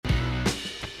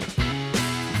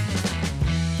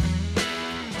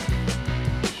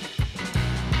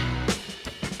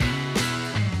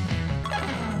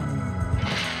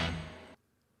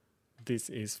This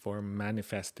is for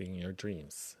manifesting your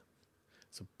dreams.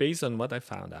 So, based on what I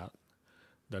found out,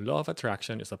 the law of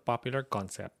attraction is a popular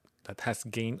concept that has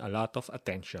gained a lot of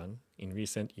attention in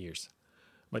recent years,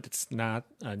 but it's not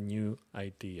a new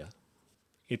idea.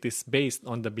 It is based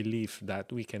on the belief that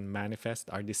we can manifest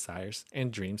our desires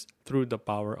and dreams through the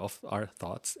power of our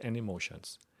thoughts and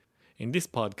emotions. In this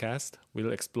podcast,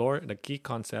 we'll explore the key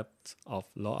concepts of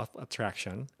law of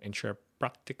attraction and share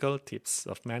practical tips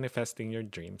of manifesting your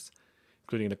dreams,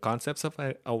 including the concepts of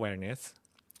awareness,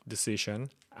 decision,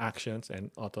 actions,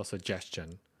 and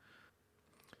autosuggestion.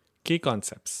 Key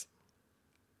concepts.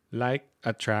 Like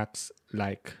attracts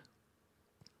like.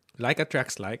 Like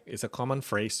attracts like is a common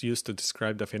phrase used to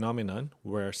describe the phenomenon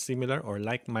where similar or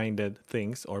like-minded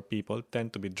things or people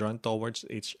tend to be drawn towards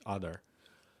each other.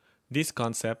 This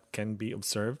concept can be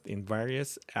observed in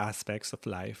various aspects of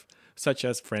life, such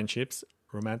as friendships,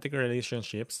 romantic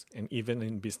relationships, and even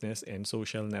in business and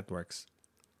social networks.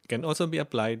 It can also be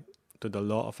applied to the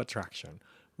law of attraction,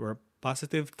 where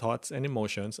positive thoughts and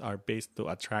emotions are based to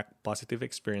attract positive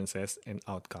experiences and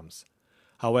outcomes.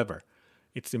 However,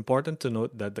 it's important to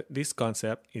note that this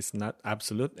concept is not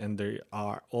absolute and there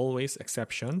are always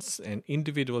exceptions and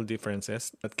individual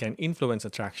differences that can influence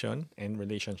attraction and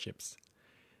relationships.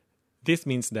 This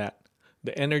means that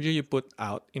the energy you put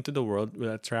out into the world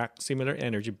will attract similar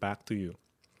energy back to you.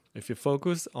 If you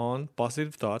focus on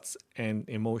positive thoughts and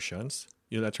emotions,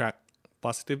 you'll attract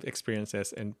positive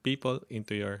experiences and people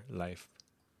into your life.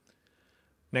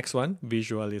 Next one,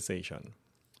 visualization.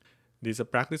 This is a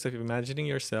practice of imagining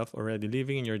yourself already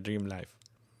living in your dream life.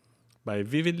 By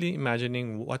vividly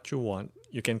imagining what you want,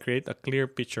 you can create a clear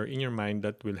picture in your mind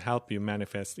that will help you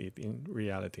manifest it in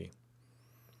reality.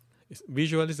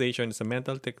 Visualization is a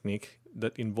mental technique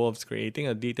that involves creating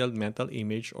a detailed mental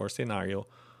image or scenario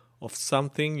of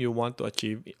something you want to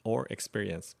achieve or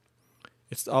experience.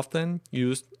 It's often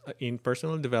used in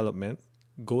personal development,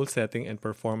 goal setting, and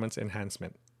performance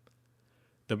enhancement.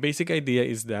 The basic idea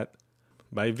is that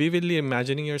by vividly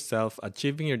imagining yourself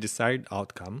achieving your desired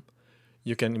outcome,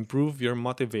 you can improve your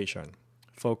motivation,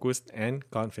 focus, and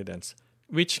confidence,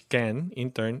 which can,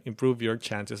 in turn, improve your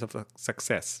chances of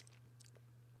success.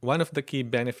 One of the key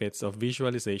benefits of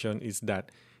visualization is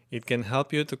that it can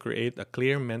help you to create a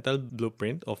clear mental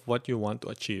blueprint of what you want to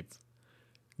achieve.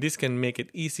 This can make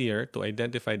it easier to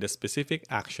identify the specific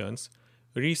actions,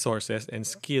 resources, and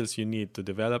skills you need to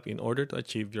develop in order to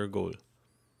achieve your goal.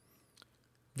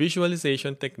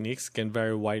 Visualization techniques can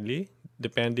vary widely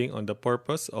depending on the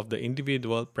purpose of the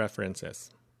individual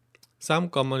preferences. Some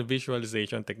common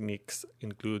visualization techniques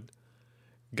include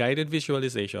guided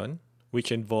visualization,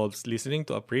 which involves listening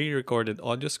to a pre-recorded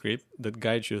audio script that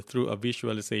guides you through a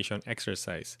visualization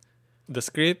exercise. The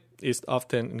script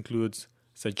often includes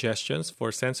suggestions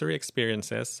for sensory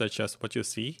experiences such as what you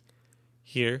see,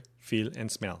 hear, feel,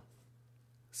 and smell.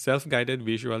 Self-guided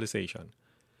visualization.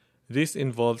 This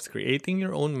involves creating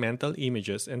your own mental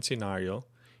images and scenario,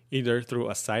 either through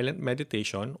a silent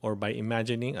meditation or by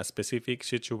imagining a specific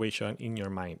situation in your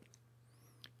mind.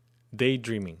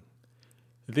 Daydreaming.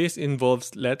 This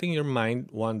involves letting your mind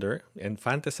wander and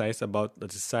fantasize about the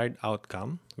desired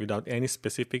outcome without any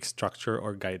specific structure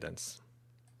or guidance.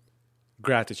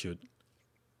 Gratitude.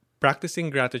 Practicing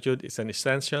gratitude is an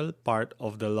essential part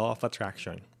of the law of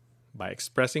attraction. By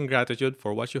expressing gratitude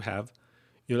for what you have,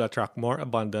 you'll attract more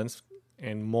abundance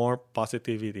and more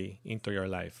positivity into your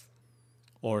life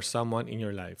or someone in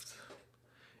your life.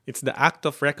 It's the act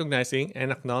of recognizing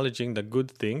and acknowledging the good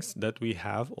things that we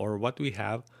have or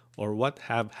what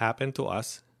have happened to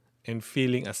us and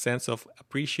feeling a sense of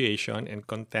appreciation and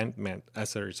contentment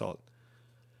as a result.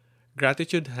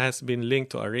 Gratitude has been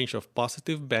linked to a range of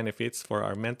positive benefits for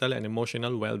our mental and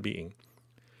emotional well-being.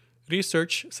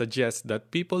 Research suggests that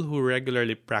people who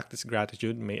regularly practice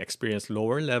gratitude may experience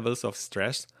lower levels of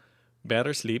stress,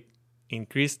 better sleep,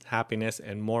 increased happiness,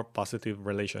 and more positive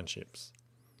relationships.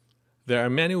 There are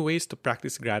many ways to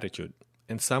practice gratitude,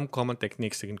 and some common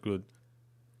techniques include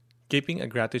keeping a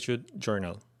gratitude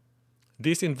journal.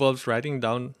 This involves writing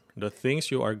down the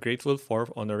things you are grateful for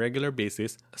on a regular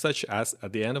basis, such as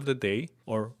at the end of the day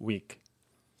or week.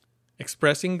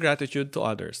 Expressing gratitude to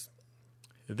others.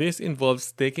 This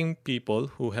involves taking people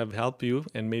who have helped you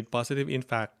and made positive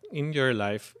impact in your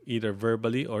life, either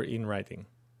verbally or in writing.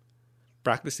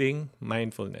 Practicing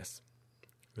mindfulness.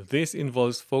 This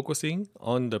involves focusing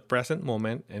on the present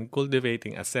moment and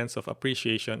cultivating a sense of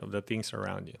appreciation of the things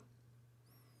around you.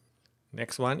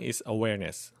 Next one is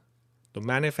awareness. To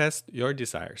manifest your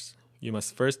desires, you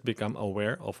must first become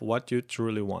aware of what you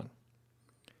truly want.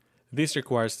 This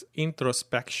requires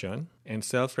introspection and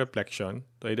self-reflection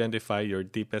to identify your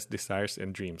deepest desires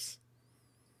and dreams.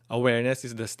 Awareness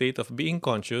is the state of being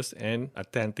conscious and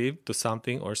attentive to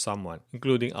something or someone,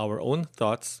 including our own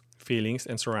thoughts, feelings,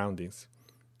 and surroundings.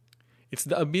 It's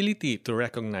the ability to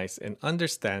recognize and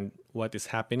understand what is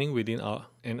happening within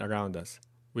and around us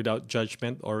without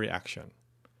judgment or reaction.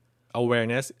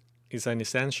 Awareness is an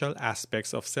essential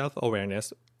aspect of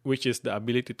self-awareness, which is the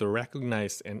ability to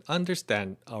recognize and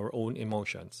understand our own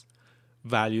emotions,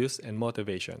 values, and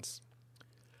motivations.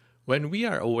 When we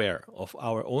are aware of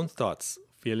our own thoughts,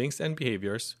 feelings, and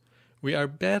behaviors, we are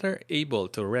better able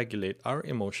to regulate our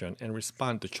emotion and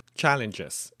respond to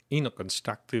challenges in a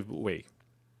constructive way.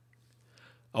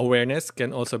 Awareness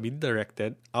can also be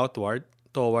directed outward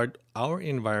toward our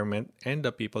environment and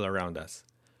the people around us.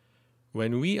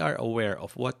 When we are aware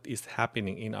of what is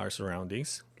happening in our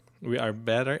surroundings, we are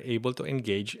better able to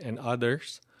engage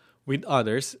with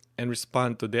others and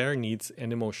respond to their needs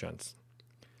and emotions.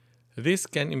 This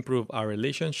can improve our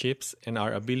relationships and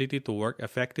our ability to work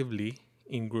effectively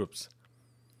in groups.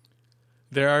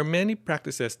 There are many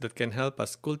practices that can help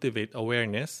us cultivate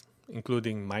awareness,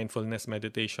 including mindfulness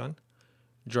meditation,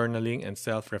 journaling, and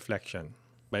self-reflection.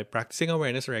 By practicing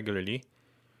awareness regularly,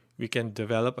 we can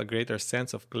develop a greater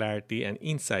sense of clarity and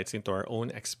insights into our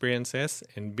own experiences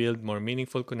and build more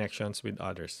meaningful connections with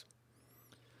others.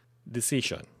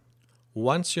 Decision.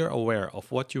 Once you're aware of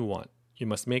what you want, you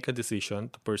must make a decision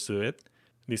to pursue it.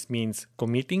 This means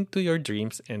committing to your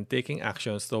dreams and taking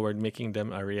actions toward making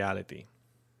them a reality.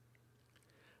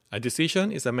 A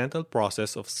decision is a mental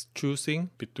process of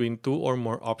choosing between two or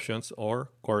more options or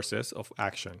courses of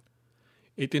action.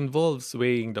 It involves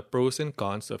weighing the pros and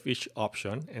cons of each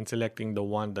option and selecting the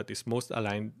one that is most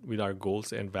aligned with our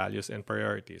goals and values and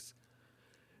priorities.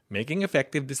 Making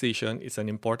effective decisions is an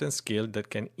important skill that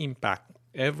can impact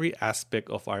every aspect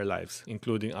of our lives,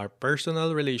 including our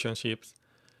personal relationships,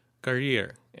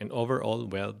 career, and overall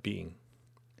well-being.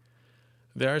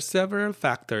 There are several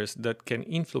factors that can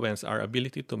influence our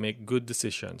ability to make good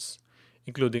decisions,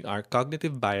 including our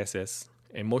cognitive biases,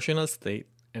 emotional state,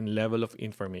 and level of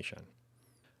information.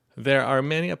 There are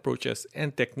many approaches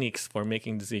and techniques for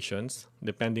making decisions,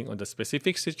 depending on the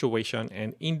specific situation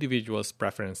and individuals'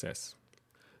 preferences.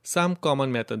 Some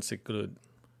common methods include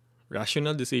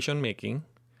rational decision making,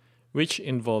 which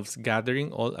involves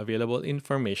gathering all available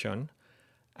information,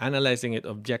 analyzing it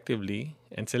objectively,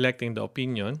 and selecting the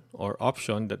opinion or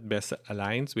option that best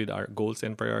aligns with our goals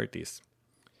and priorities.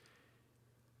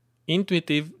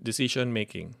 Intuitive decision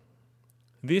making.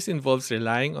 This involves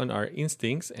relying on our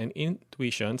instincts and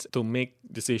intuitions to make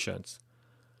decisions,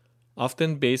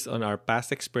 often based on our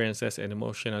past experiences and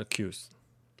emotional cues.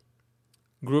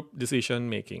 Group decision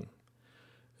making.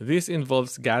 This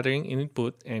involves gathering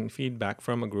input and feedback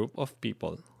from a group of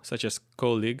people, such as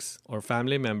colleagues or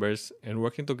family members, and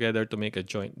working together to make a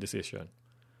joint decision.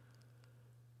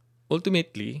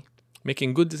 Ultimately,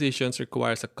 making good decisions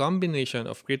requires a combination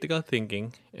of critical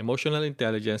thinking, emotional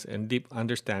intelligence, and deep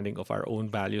understanding of our own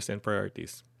values and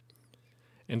priorities.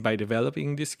 And by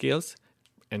developing these skills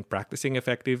and practicing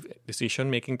effective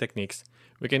decision-making techniques,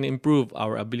 we can improve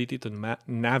our ability to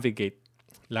navigate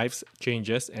life's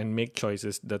changes and make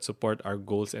choices that support our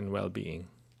goals and well-being.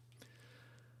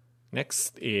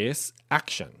 Next is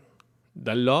action.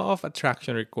 The law of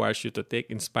attraction requires you to take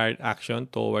inspired action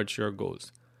towards your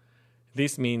goals.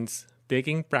 This means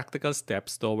taking practical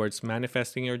steps towards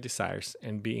manifesting your desires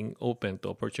and being open to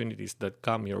opportunities that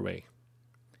come your way.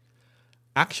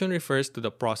 Action refers to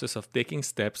the process of taking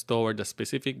steps toward a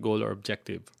specific goal or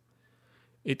objective.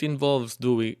 It involves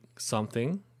doing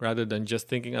something rather than just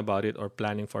thinking about it or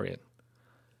planning for it.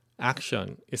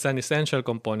 Action is an essential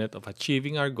component of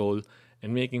achieving our goal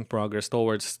and making progress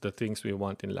towards the things we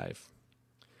want in life.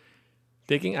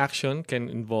 Taking action can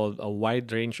involve a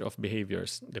wide range of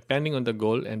behaviors, depending on the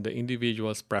goal and the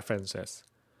individual's preferences.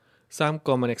 Some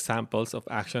common examples of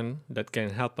action that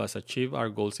can help us achieve our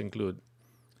goals include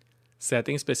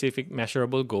setting specific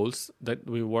measurable goals that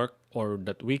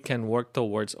we can work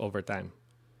towards over time.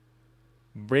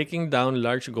 Breaking down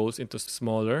large goals into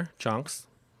smaller chunks,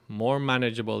 more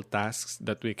manageable tasks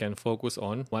that we can focus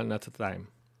on one at a time.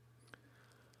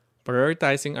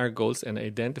 Prioritizing our goals and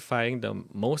identifying the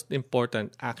most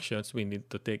important actions we need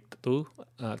to take to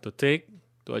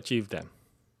achieve them.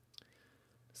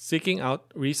 Seeking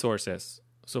out resources,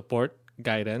 support,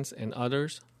 guidance, and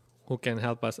others who can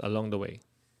help us along the way.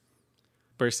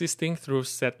 Persisting through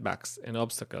setbacks and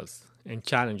obstacles and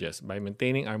challenges by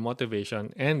maintaining our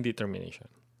motivation and determination.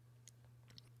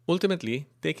 Ultimately,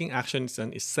 taking action is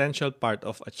an essential part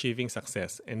of achieving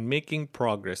success and making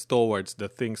progress towards the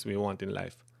things we want in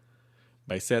life.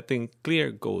 By setting clear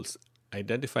goals,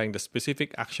 identifying the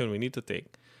specific action we need to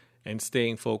take, and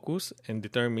staying focused and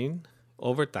determined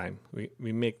over time,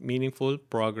 we make meaningful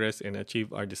progress and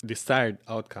achieve our desired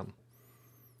outcome.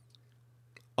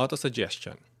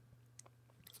 Autosuggestion.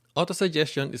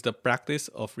 Autosuggestion is the practice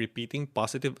of repeating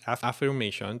positive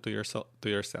affirmation to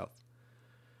yourself.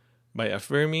 By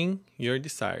affirming your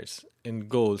desires and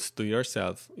goals to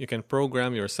yourself, you can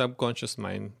program your subconscious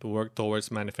mind to work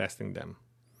towards manifesting them.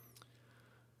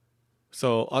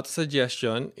 So,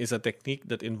 autosuggestion is a technique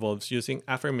that involves using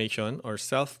affirmation or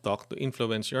self talk to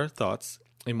influence your thoughts,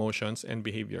 emotions, and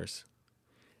behaviors.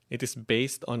 It is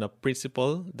based on the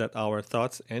principle that our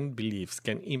thoughts and beliefs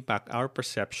can impact our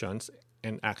perceptions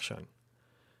and action,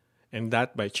 and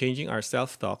that by changing our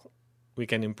self talk, we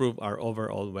can improve our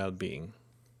overall well being.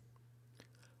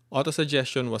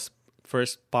 Autosuggestion was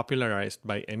first popularized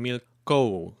by Emile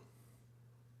Coué.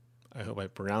 I hope I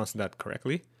pronounced that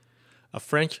correctly. A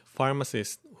French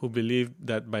pharmacist who believed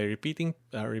that by repeating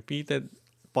repeated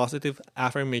positive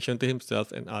affirmation to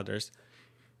himself and others,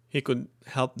 he could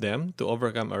help them to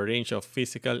overcome a range of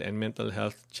physical and mental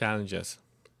health challenges.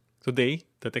 Today,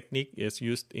 the technique is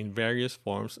used in various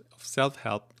forms of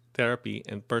self-help, therapy,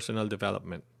 and personal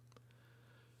development.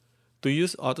 To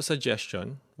use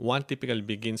autosuggestion, one typically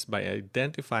begins by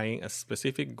identifying a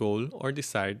specific goal or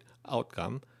desired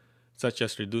outcome, such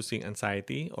as reducing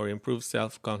anxiety or improve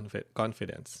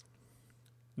self-confidence.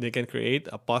 They can create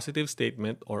a positive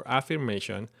statement or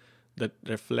affirmation that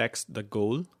reflects the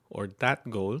goal or that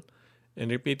goal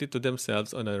and repeat it to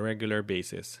themselves on a regular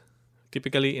basis,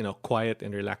 typically in a quiet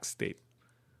and relaxed state.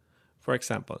 For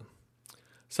example,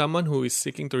 someone who is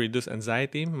seeking to reduce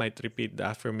anxiety might repeat the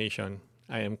affirmation,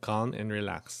 "I am calm and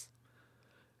relaxed."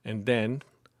 And then,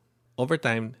 over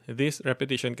time, this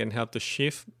repetition can help to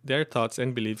shift their thoughts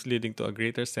and beliefs, leading to a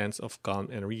greater sense of calm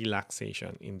and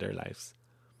relaxation in their lives.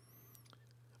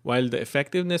 While the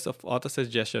effectiveness of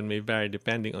autosuggestion may vary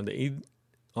depending on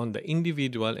the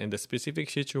individual and the specific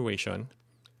situation,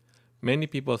 many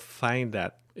people find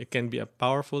that it can be a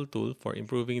powerful tool for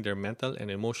improving their mental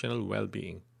and emotional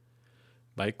well-being.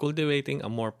 By cultivating a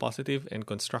more positive and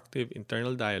constructive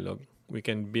internal dialogue, we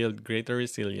can build greater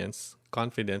resilience,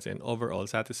 confidence, and overall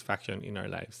satisfaction in our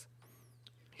lives.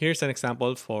 Here's an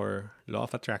example for law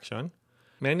of attraction.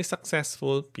 Many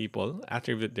successful people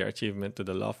attribute their achievement to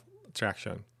the law of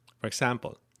attraction. For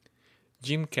example,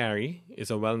 Jim Carrey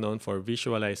is well known for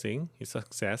visualizing his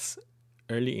success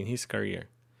early in his career.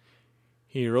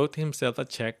 He wrote himself a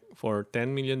check for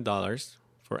 $10 million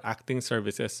for acting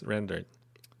services rendered,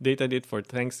 dated it for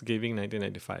Thanksgiving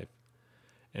 1995,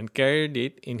 and carried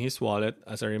it in his wallet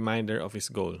as a reminder of his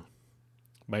goal.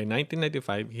 By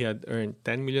 1995, he had earned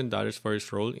 $10 million for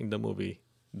his role in the movie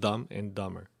Dumb and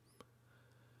Dumber.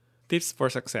 Tips for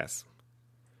success.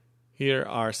 Here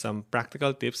are some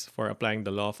practical tips for applying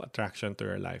the law of attraction to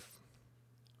your life.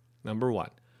 Number 1.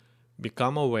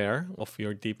 Become aware of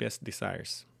your deepest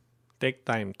desires. Take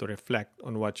time to reflect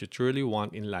on what you truly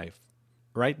want in life.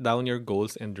 Write down your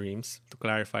goals and dreams to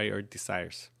clarify your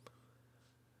desires.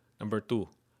 Number 2.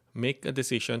 Make a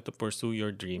decision to pursue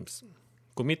your dreams.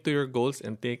 Commit to your goals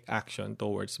and take action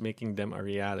towards making them a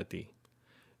reality.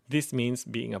 This means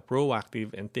being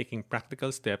proactive and taking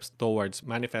practical steps towards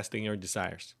manifesting your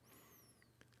desires.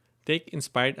 Take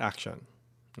inspired action.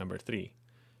 Number 3.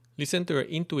 Listen to your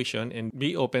intuition and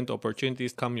be open to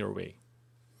opportunities come your way.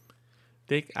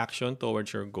 Take action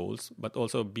towards your goals, but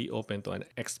also be open to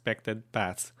unexpected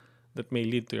paths that may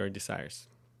lead to your desires.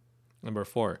 Number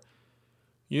 4.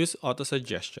 Use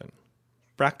autosuggestion.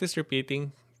 Practice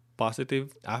repeating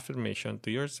positive affirmation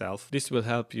to yourself. This will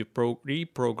help you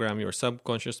reprogram your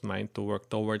subconscious mind to work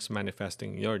towards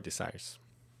manifesting your desires.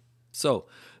 So,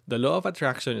 the law of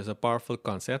attraction is a powerful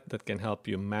concept that can help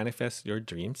you manifest your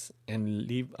dreams and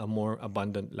live a more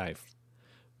abundant life.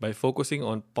 By focusing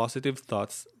on positive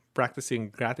thoughts, practicing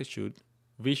gratitude,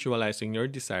 visualizing your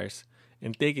desires,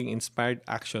 and taking inspired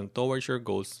action towards your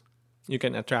goals, you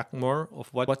can attract more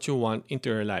of what you want into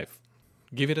your life.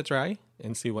 Give it a try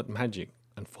and see what magic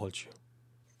unfolds you.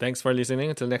 Thanks for listening.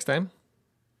 Until next time.